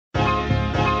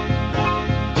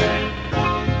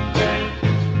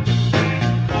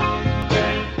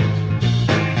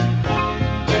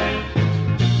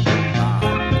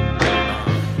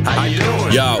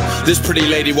Yo, this pretty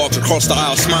lady walked across the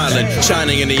aisle smiling,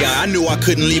 shining in the eye. I knew I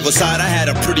couldn't leave her side. I had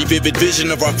a pretty vivid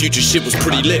vision of our future. Shit was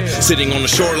pretty lit, sitting on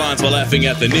the shorelines while laughing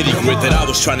at the nitty grit that I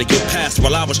was trying to get past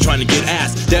while I was trying to get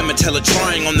asked. Damn it, tell her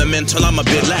trying on the mental, I'm a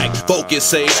bit lagged. Focus,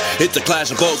 sage, it's a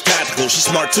clash of both tactical. She's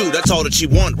smart too, that's all that she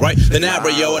want, right? Then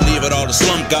Ario, I leave it all to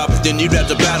slum goblins. Then you'd have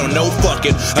to battle, no fuck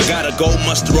it. I gotta go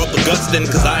muster up the guts then,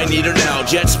 cause I need her now.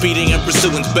 Jet speeding and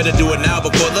pursuance, better do it now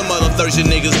before the mother thirsty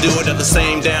niggas do it at the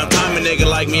same damn time. A nigga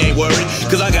like me ain't worried,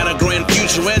 cause I got a grand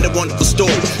future and a wonderful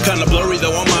story. Kinda blurry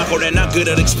though I'm awkward and not good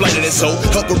at explaining it, so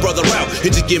help a brother out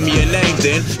and just give me a name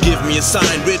then. Give me a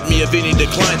sign, rid me of any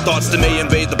decline. Thoughts that may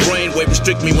invade the brain, way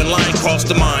restrict me when line cross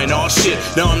the mind. Oh shit,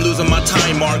 now I'm losing my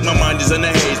time mark, my mind is in the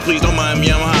haze. Please don't mind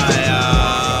me, I'm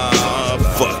high.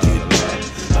 Fuck it.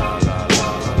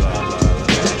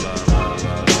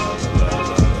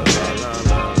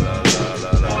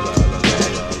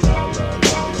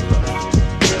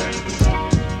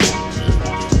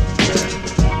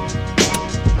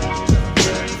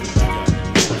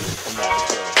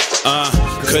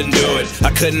 Couldn't do it,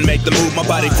 I couldn't make the move. My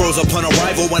body froze upon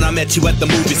arrival when I met you at the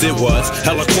movies. It was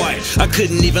hella quiet, I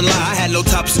couldn't even lie. I had no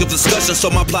topics of discussion, so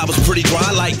my plot was pretty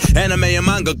dry. Like anime and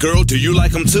manga, girl, do you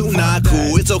like them too? Nah,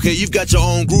 cool, it's okay, you've got your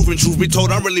own groove. And truth be told,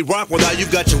 I really rock with how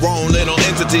you've got your own little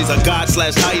entities. A god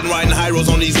slash titan riding high roads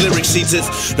on these lyric sheets.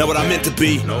 It's not what I meant to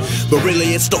be, but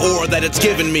really it's the aura that it's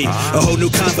given me. A whole new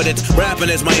confidence, rapping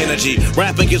is my energy.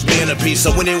 Rapping gives me inner peace,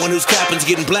 so anyone who's capping's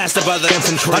getting blasted by the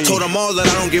infantry. I told them all that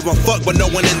I don't give a fuck, but no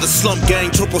one in the slump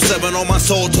gang. 777 on my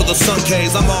soul till the sun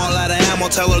caves. I'm all out of ammo,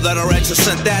 tell her that her ex has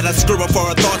sent that. I screw up for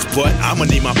her thoughts, but I'ma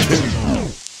need my pity.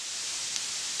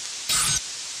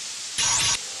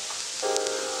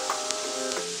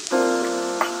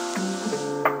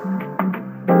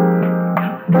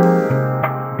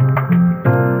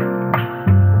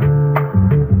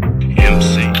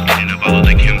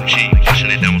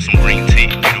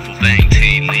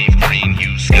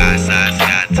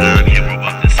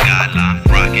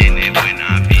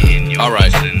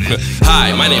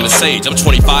 Hi, my name is Sage, I'm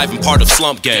 25 and part of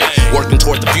Slump Gang. Working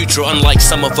toward the future, unlike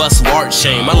some of us who art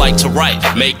shame. I like to write,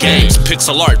 make games,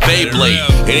 pixel art, Beyblade.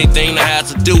 Anything that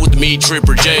has to do with me, Trip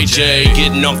or JJ.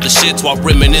 Getting off the shits while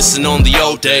reminiscing on the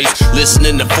old days.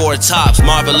 Listening to Four Tops,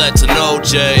 Marvelettes and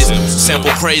OJs.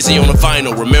 Sample crazy on the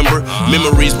vinyl, remember?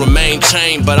 Memories remain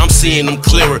chained, but I'm seeing them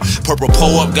clearer. Purple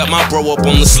pull-up, got my bro up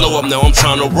on the slow up, now I'm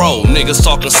trying to roll. Niggas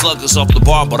talking sluggers off the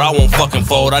bar, but I won't fucking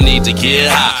fold, I need to get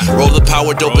high. Roll the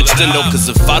power dope extendo, cause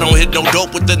if I don't hit no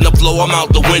dope within the flow, I'm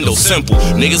out the window. Simple,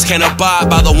 niggas can't abide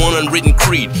by the one unwritten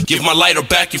creed. Give my lighter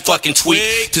back, you fucking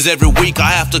tweet. Cause every week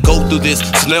I have to go through this,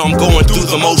 so now I'm going through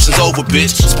the motions over,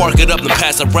 bitch. Spark it up and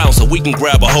pass it around so we can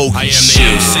grab a whole shit. I am the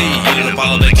MC, eating up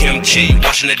all of the kimchi,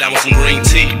 washing it down with some green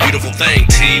tea. Beautiful thing,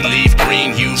 tea leaf,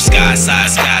 green hue, sky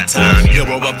size, sky time.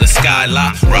 Hero up the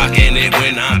Skyloft, rocking it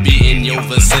when I be in your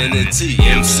vicinity.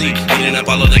 MC, eating up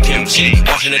all of the kimchi,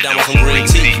 washing it down with some green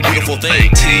tea. Beautiful thing,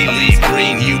 tea leaf,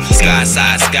 green hue, sky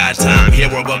size, sky time.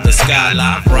 Hero above the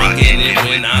Skyloft, rocking it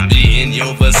when I be in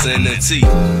your vicinity.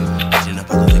 Eating up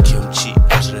all of the kimchi,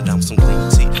 washing it down with some green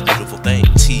tea. Beautiful thing,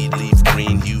 tea leaf,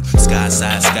 green hue, sky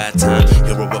size, sky time.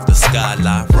 Hero above the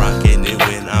Skyloft, rocking it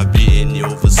when I be in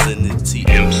your vicinity.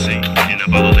 MC, eating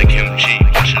up all of the